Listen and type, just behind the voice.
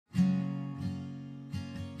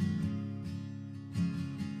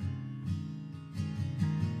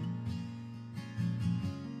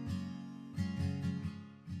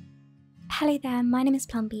Hello there, my name is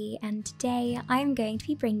Plumbie and today I'm going to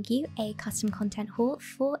be bringing you a custom content haul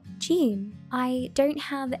for June. I don't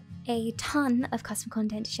have a ton of custom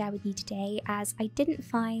content to share with you today as I didn't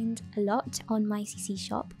find a lot on my CC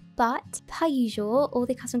shop, but per usual, all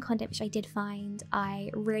the custom content which I did find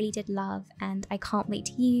I really did love and I can't wait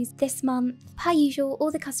to use this month. Per usual,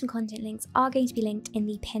 all the custom content links are going to be linked in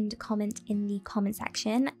the pinned comment in the comment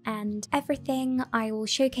section, and everything I will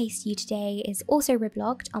showcase to you today is also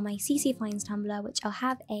reblogged on my CC Finds Tumblr, which I'll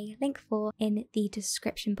have a link for in the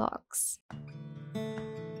description box.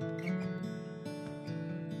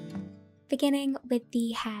 Beginning with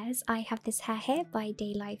the hairs, I have this hair here by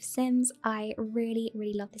Day Life Sims. I really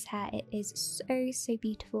love this hair. It is so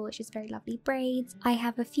beautiful. It's just very lovely braids. I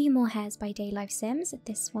have a few more hairs by Day Life Sims.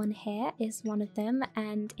 This one here is one of them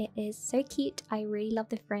and it is so cute. I really love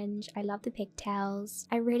the fringe. I love the pigtails.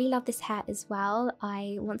 I really love this hair as well.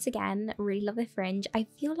 I once again really love the fringe. I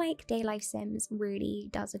feel like Day Life Sims really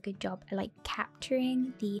does a good job at like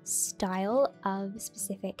capturing the style of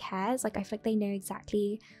specific hairs. Like I feel like they know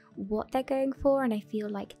exactly what they're going for, and I feel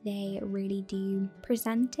like they really do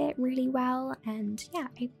present it really well. And yeah,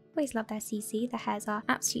 I always love their CC. The hairs are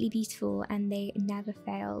absolutely beautiful and they never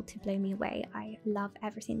fail to blow me away. I love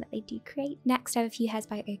everything that they do create. Next, I have a few hairs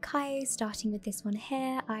by Enquiries, starting with this one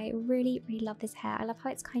here. I really love this hair. I love how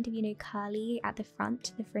it's kind of, you know, curly at the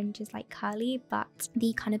front. The fringe is like curly, but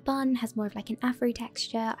the kind of bun has more of like an afro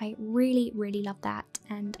texture. I really love that.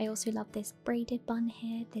 And I also love this braided bun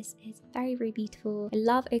here. This is very beautiful. I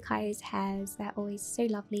love Enquiries hairs. They're always so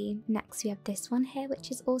lovely. Next, we have this one here,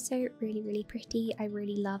 which is also really pretty. I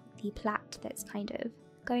really love the plait that's kind of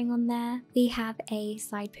going on there. We have a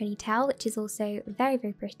side ponytail, which is also very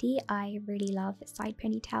pretty. I really love side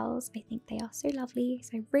ponytails. I think they are so lovely,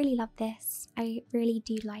 so I really love this. I really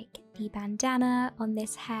do like the bandana on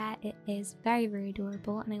this hair. It is very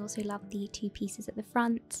adorable, and I also love the two pieces at the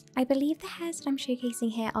front. I believe the hairs that I'm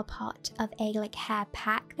showcasing here are part of a like hair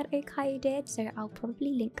pack that Okayo did, so I'll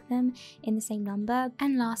probably link them in the same number.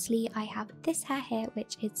 And lastly, I have this hair here,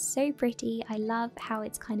 which is so pretty. I love how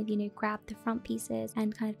it's kind of, you know, grabbed the front pieces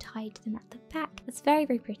and kind of tied them at the back. It's very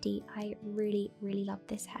pretty. I really love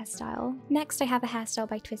this hairstyle. Next, I have a hairstyle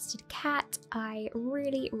by Twisted Cat. I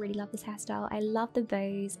really love this hairstyle. I love the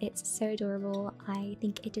bows. It's so adorable. I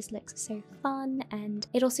think it just looks so fun, and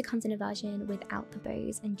it also comes in a version without the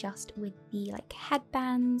bows and just with the like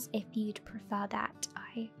headbands if you'd prefer that.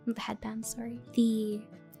 Not the headbands, sorry. The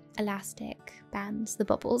elastic bands, the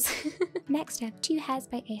bubbles. Next, I have two hairs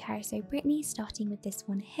by A Hair So Brittany, starting with this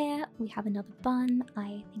one here. We have another bun.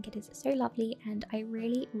 I think it is so lovely, and I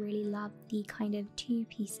really love the kind of two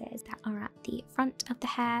pieces that are at the front of the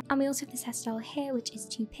hair. And we also have this hairstyle here, which is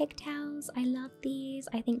two pigtails. I love these.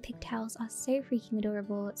 I think pigtails are so freaking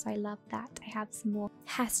adorable, so I love that I have some more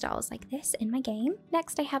hairstyles like this in my game.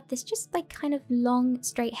 Next, I have this just like kind of long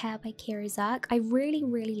straight hair by Kira Zerk. I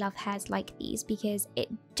really love hairs like these because it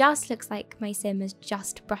just looks like my sim has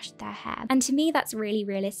just brushed their hair, and to me that's really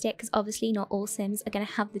realistic because obviously not all sims are going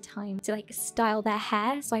to have the time to like style their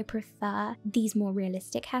hair, so I prefer these more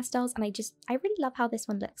realistic hairstyles, and I really love how this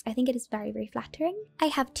one looks. I think it is very flattering. I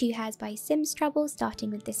have two hairs by Sims Trouble, starting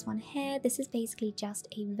with this one here. This is basically just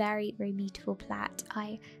a very beautiful plait.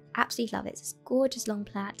 I absolutely love it. It's gorgeous long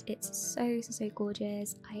plait. It's so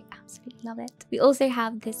gorgeous. I absolutely love it. We also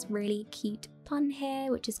have this really cute bun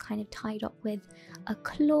here, which is kind of tied up with a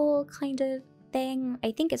claw kind of thing.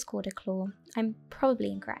 I think it's called a claw. I'm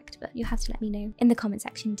probably incorrect, but you'll have to let me know in the comment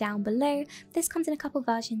section down below. This comes in a couple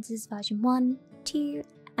versions. This is version 1, 2,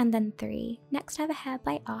 and then 3. Next, I have a hair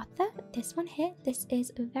by Arthur. This one here. This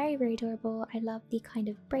is very adorable. I love the kind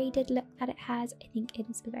of braided look that it has. I think it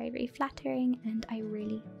is very flattering, and I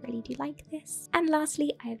really do like this. And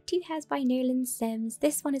lastly, I have two hairs by Nolan Sims.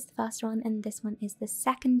 This one is the first one, and this one is the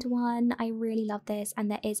second one. I really love this, and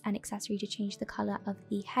there is an accessory to change the color of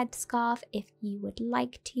the headscarf if you would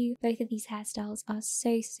like to. Both of these hairstyles are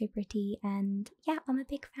so pretty, and yeah, I'm a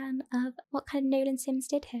big fan of what kind of Nolan Sims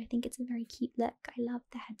did here. I think it's a very cute look. I love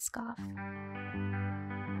the headscarf.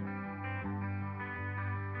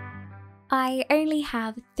 I only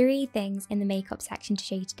have 3 things in the makeup section to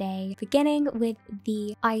show you today. Beginning with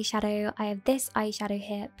the eyeshadow, I have this eyeshadow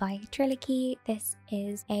here by Trilogy. This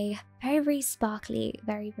is a very sparkly,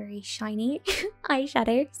 very shiny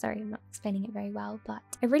eyeshadow. Sorry, I'm not explaining it very well, but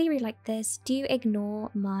I really like this. Do ignore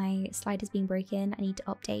my sliders being broken. I need to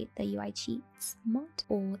update the UI cheats mod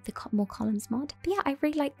or the more columns mod. But yeah, I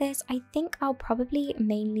really like this. I think I'll probably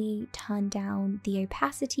mainly turn down the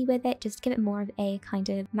opacity with it, just to give it more of a kind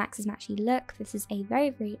of MAXIS matchy look. This is a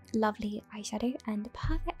very lovely eyeshadow and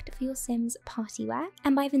perfect for your Sims party wear.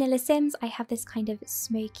 And by Vanilla Sims, I have this kind of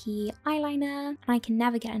smoky eyeliner, and I can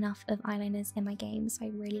never get enough of eyeliners in my game, so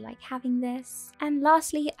I really like having this. And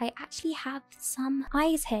lastly, I actually have some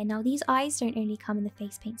eyes here. Now these eyes don't only come in the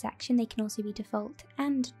face paint section, they can also be default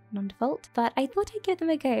and non-default, but I thought I'd give them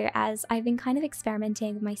a go as I've been kind of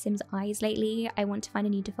experimenting with my Sims eyes lately. I want to find a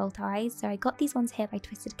new default eyes, so I got these ones here by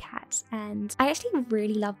Twisted Cat, and I actually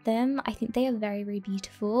really love them. I think they are very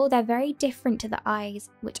beautiful. They're very different to the eyes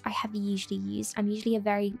which I have usually used. I'm usually a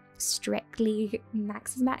very strictly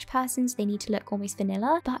MAXIS match person, so they need to look almost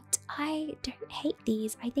vanilla, but I don't hate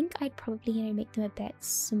these. I think I'd probably, you know, make them a bit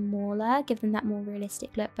smaller, give them that more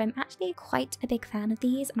realistic look, but I'm actually quite a big fan of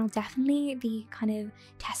these, and I'll definitely be kind of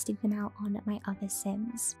testing them out on my other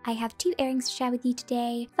Sims. I have 2 earrings to share with you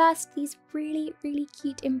today. First, these really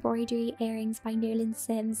cute embroidery earrings by Nolan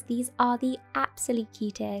Sims. These are the absolute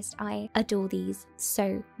cutest. I adore these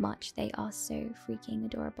so much. They are so freaking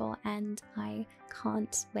adorable, and I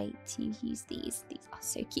can't wait to use these. These are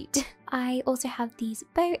so cute. I also have these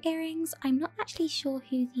bow earrings. I'm not actually sure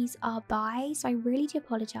who these are by, so I really do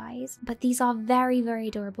apologize, but these are very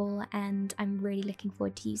adorable, and I'm really looking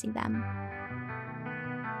forward to using them.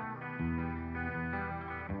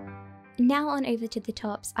 Now on over to the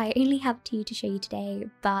tops. I only have 2 to show you today,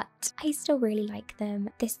 but I still really like them.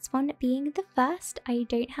 This one being the first. I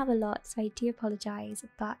don't have a lot, so I do apologize,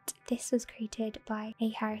 but this was created by a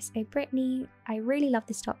Harris O'Brittany. I really love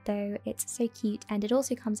this top though. It's so cute, and it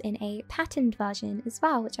also comes in a patterned version as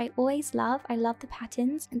well, which I always love. I love the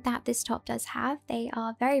patterns that this top does have. They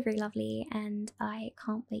are very lovely, and I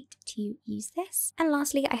can't wait to use this. And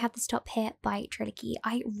lastly, I have this top here by Trilogy.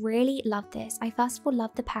 I really love this. I first of all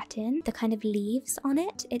love the pattern, the kind of leaves on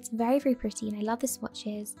it. It's very pretty, and I love the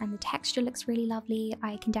swatches, and the texture looks really lovely.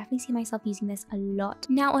 I can definitely see myself using this a lot.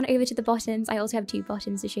 Now on over to the bottoms. I also have 2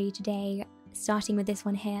 bottoms to show you today. Starting with this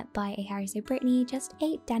one here by a Harris O'Brittany, just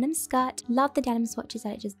a denim skirt. Love the denim swatches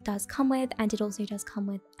that it just does come with, and it also does come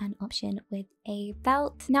with an option with a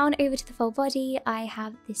belt. Now on over to the full body, I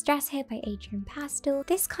have this dress here by Adrian Pastel.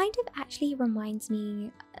 This kind of actually reminds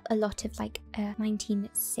me a lot of like a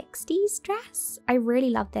 1960s dress. I really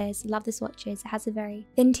love this, love the swatches. It has a very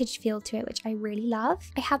vintage feel to it, which I really love.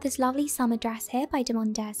 I have this lovely summer dress here by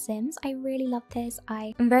Demondare Sims. I really love this.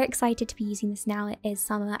 I am very excited to be using this now. It is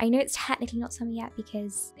summer. I know it's technically not summer yet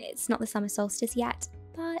because it's not the summer solstice yet,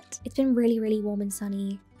 but it's been really warm and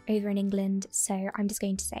sunny over in England, so I'm just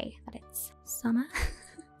going to say that it's summer.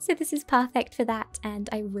 So this is perfect for that, and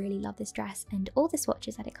I really love this dress and all the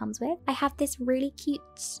swatches that it comes with. I have this really cute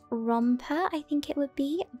romper, I think it would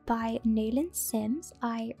be, by Nolan Sims.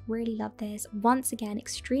 I really love this. Once again,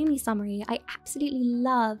 extremely summery. I absolutely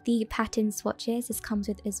love the pattern swatches this comes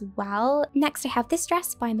with as well. Next, I have this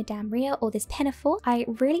dress by Madame Ria, or this pinafore. I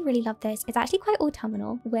really love this. It's actually quite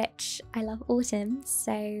autumnal, which I love autumn,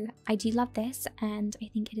 so I do love this, and I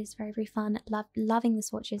think it is very fun. Loving the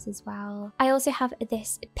swatches as well. I also have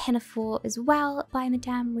this pinafore as well by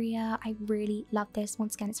Madame Ria. I really love this.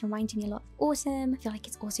 Once again, it's reminding me a lot of autumn. I feel like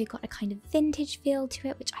it's also got a kind of vintage feel to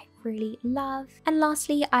it, which I really love. And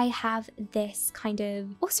lastly, I have this kind of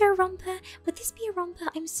also a romper. Would this be a romper?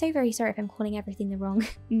 I'm so very sorry if I'm calling everything the wrong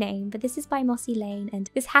name, but this is by Mossy Lane, and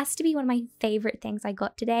this has to be one of my favorite things I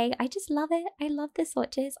got today. I just love it. I love the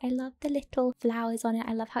swatches. I love the little flowers on it.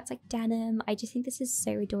 I love how it's like denim. I just think this is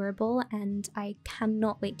so adorable, and I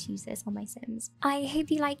cannot wait to use this on my Sims. I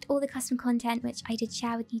hope you liked all the custom content which I did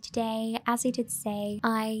share with you today. As I did say,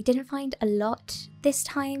 I didn't find a lot this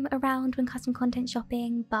time around when custom content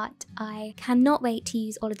shopping, but I cannot wait to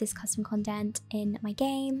use all of this custom content in my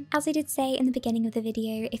game. As I did say in the beginning of the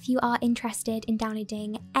video, if you are interested in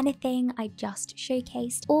downloading anything I just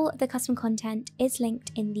showcased, all of the custom content is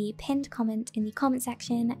linked in the pinned comment in the comment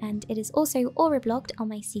section, and it is also all reblogged on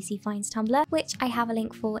my CC Finds Tumblr, which I have a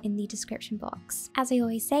link for in the description box. As I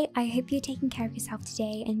always say, I hope you're taking care of yourself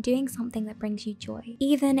today and doing something that brings you joy,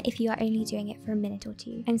 even if you are only doing it for a minute or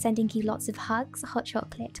 2. I'm sending you lots of hugs, hot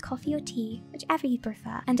chocolate, coffee or tea, whichever you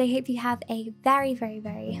prefer, and I hope you have a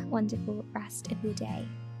very wonderful rest of your day.